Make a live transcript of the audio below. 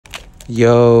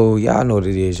Yo, y'all know what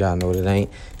it is, y'all know what it ain't.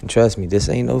 And trust me, this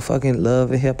ain't no fucking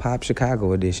Love and Hip Hop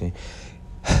Chicago edition.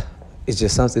 It's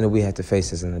just something that we have to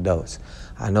face as an adults.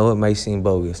 I know it may seem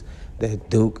bogus that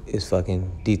Duke is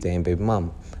fucking Dthang baby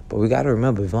mama. But we gotta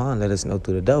remember, Vaughn let us know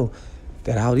through the door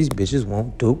that all these bitches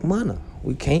want Duke Munna.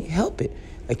 We can't help it.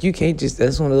 Like, you can't just,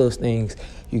 that's one of those things,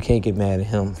 you can't get mad at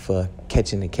him for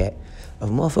catching the cat. If a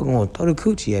motherfucker wanna throw the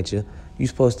coochie at you, you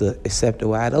supposed to accept it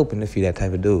wide open if you that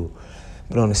type of dude.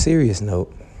 But on a serious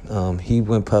note, he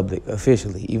went public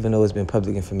officially, even though it's been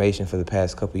public information for the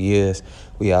past couple years.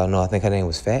 We all know, I think her name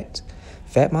was Fat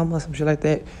Mama or some shit like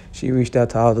that. She reached out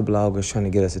to all the bloggers trying to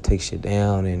get us to take shit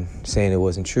down and saying it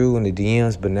wasn't true in the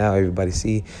DMs, but now everybody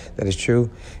see that it's true.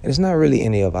 And it's not really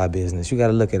any of our business. You got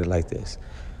to look at it like this.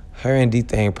 Her and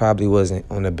Dthang probably wasn't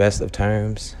on the best of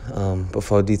terms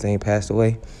before Dthang passed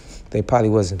away. They probably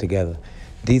wasn't together.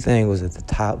 Dthang was at the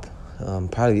top,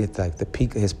 probably at like the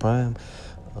peak of his prime.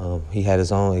 He had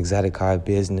his own exotic car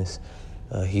business.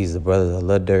 He's the brother of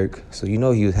Lil Durk. So you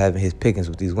know he was having his pickings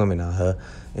with these women on her.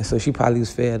 And so she probably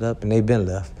was fed up and they've been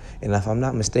left. And if I'm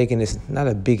not mistaken, it's not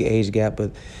a big age gap,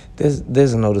 but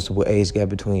there's a noticeable age gap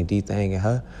between Dthang and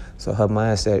her. So her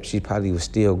mindset, she probably was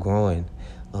still growing,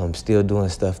 still doing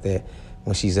stuff that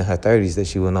when she's in her 30s that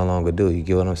she will no longer do. You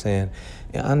get what I'm saying?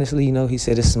 And honestly, you know, he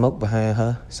said there's smoke behind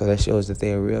her. So that shows that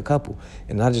they're a real couple.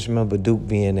 And I just remember Duke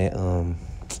being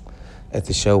at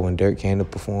the show when Dirk came to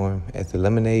perform at the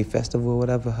Lemonade Festival or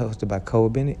whatever, hosted by Cole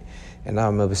Bennett. And I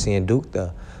remember seeing Duke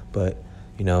there. But,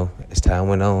 you know, as time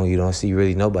went on, you don't see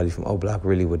really nobody from O Block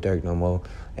really with Dirk no more.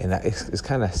 And it's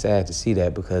kind of sad to see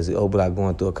that because the O Block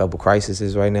going through a couple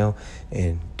crises right now.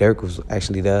 And Dirk was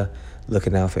actually there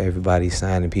looking out for everybody,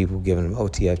 signing people, giving them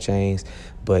OTF chains.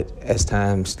 But as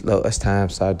time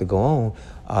started to go on,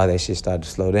 all that shit started to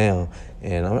slow down.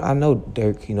 And I know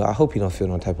Dirk, you know, I hope he don't feel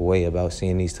no type of way about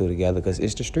seeing these two together because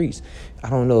it's the streets. I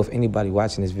don't know if anybody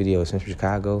watching this video is from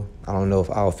Chicago. I don't know if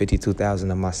all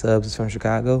 52,000 of my subs is from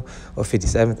Chicago or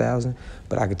 57,000.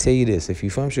 But I can tell you this, if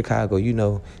you're from Chicago, you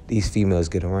know these females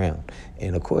get around.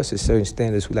 And of course, there's certain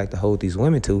standards we like to hold these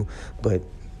women to, but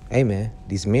hey man,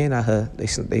 these men out here, they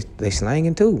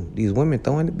slanging too. These women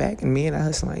throwing it back and men out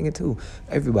here slanging too.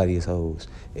 Everybody is hoes.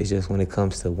 It's just when it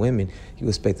comes to women, you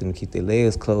expect them to keep their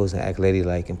legs closed and act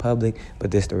ladylike in public,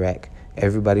 but this the rack.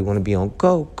 Everybody want to be on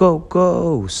go, go,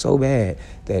 go so bad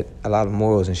that a lot of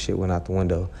morals and shit went out the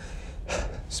window,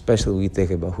 especially when you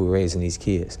think about who raising these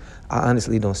kids. I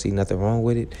honestly don't see nothing wrong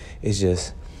with it. It's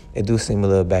just, it do seem a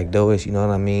little backdoorish, you know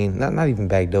what I mean? Not even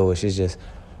backdoorish, it's just,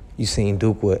 you seen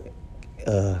Duke with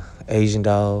Asian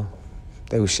doll.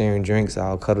 They were sharing drinks,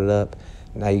 all cuddled up.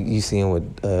 Now you see him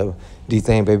with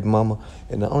Dthang baby mama.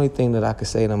 And the only thing that I could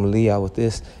say, and I'm gonna leave y'all with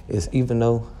this, is even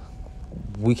though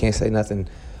we can't say nothing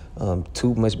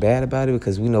too much bad about it,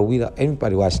 because we know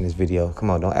everybody watching this video, come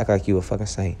on, don't act like you a fucking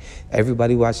saint.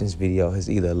 Everybody watching this video has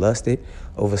either lusted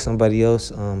over somebody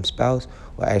else's spouse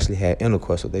or actually had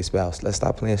intercourse with their spouse. Let's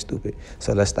stop playing stupid.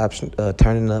 So let's stop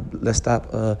turning up. Let's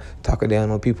stop talking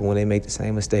down on people when they make the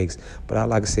same mistakes. But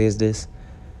all I can say is this: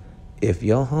 if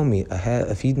your homie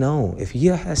if he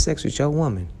has sex with your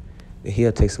woman, then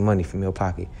he'll take some money from your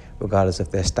pocket, regardless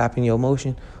if that's stopping your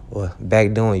motion or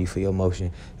backdooring you for your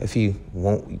motion. If he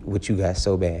want what you got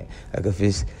so bad, like if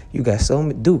it's you got so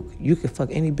many, Duke, you can fuck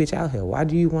any bitch out here. Why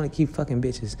do you want to keep fucking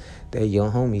bitches that your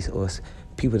homies or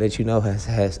people that you know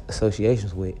has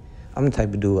associations with? I'm the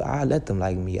type of dude, I let them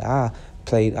like me. I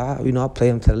play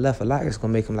them to the left a lot. It's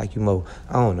gonna make them like you more.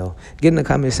 I don't know. Get in the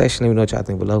comment section. Let me know what y'all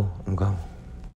think below. I'm gone.